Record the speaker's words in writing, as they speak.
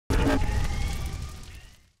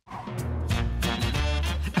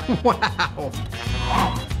Wow!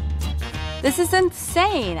 This is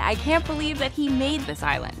insane. I can't believe that he made this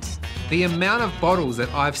island. The amount of bottles that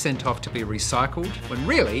I've sent off to be recycled, when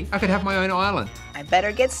really I could have my own island. I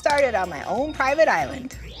better get started on my own private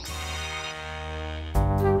island.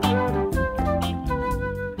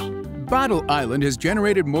 Bottle Island has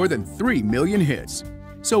generated more than 3 million hits.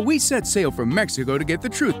 So we set sail from Mexico to get the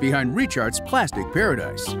truth behind Richard's plastic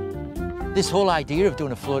paradise. This whole idea of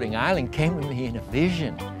doing a floating island came to me in a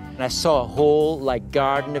vision. And I saw a whole,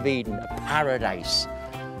 Garden of Eden, a paradise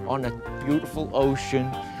on a beautiful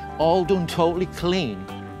ocean, all done totally clean.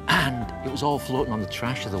 And it was all floating on the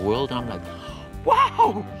trash of the world. And I'm like,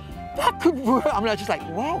 wow, that could work. I'm just like,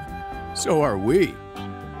 wow. So are we.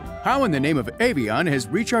 How in the name of Avion has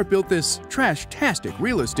Richard built this trash-tastic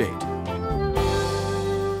real estate?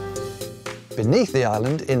 Beneath the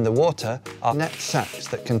island, in the water, are net sacks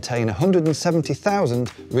that contain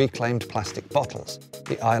 170,000 reclaimed plastic bottles.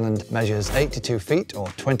 The island measures 82 feet or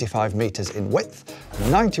 25 metres in width,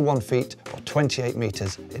 and 91 feet or 28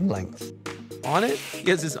 metres in length. On it, he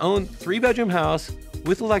has his own 3-bedroom house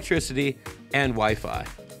with electricity and Wi-Fi.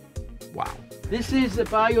 Wow. This is a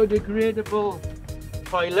biodegradable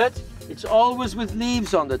toilet. It's always with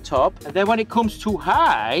leaves on the top. And then when it comes too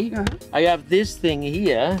high, I have this thing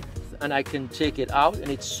here, and I can take it out, and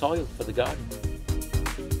it's soil for the garden.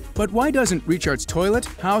 But why doesn't Richard's toilet,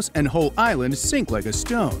 house, and whole island sink like a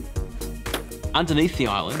stone? Underneath the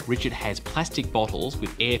island, Richard has plastic bottles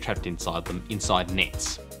with air trapped inside them, inside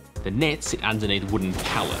nets. The nets sit underneath wooden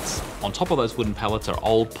pallets. On top of those wooden pallets are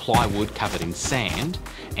old plywood covered in sand,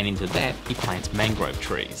 and into that he plants mangrove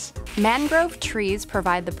trees. Mangrove trees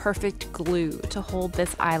provide the perfect glue to hold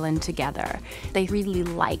this island together. They really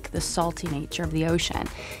like the salty nature of the ocean.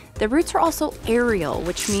 The roots are also aerial,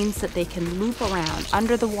 which means that they can loop around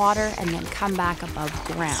under the water and then come back above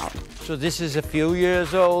ground. So this is a few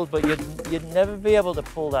years old, but you'd never be able to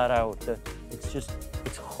pull that out.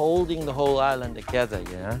 It's holding the whole island together,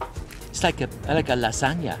 you know? It's like a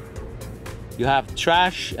lasagna. You have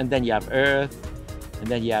trash, and then you have earth, and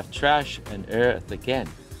then you have trash and earth again.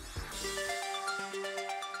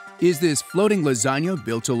 Is this floating lasagna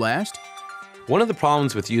built to last? One of the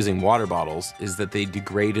problems with using water bottles is that they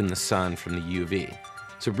degrade in the sun from the UV.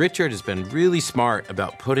 So Richard has been really smart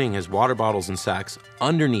about putting his water bottles and sacks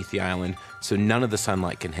underneath the island so none of the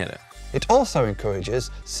sunlight can hit it. It also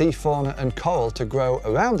encourages sea fauna and coral to grow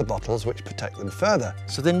around the bottles, which protect them further.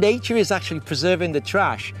 So the nature is actually preserving the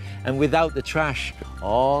trash, and without the trash,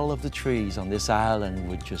 all of the trees on this island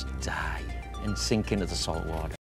would just die and sink into the salt water.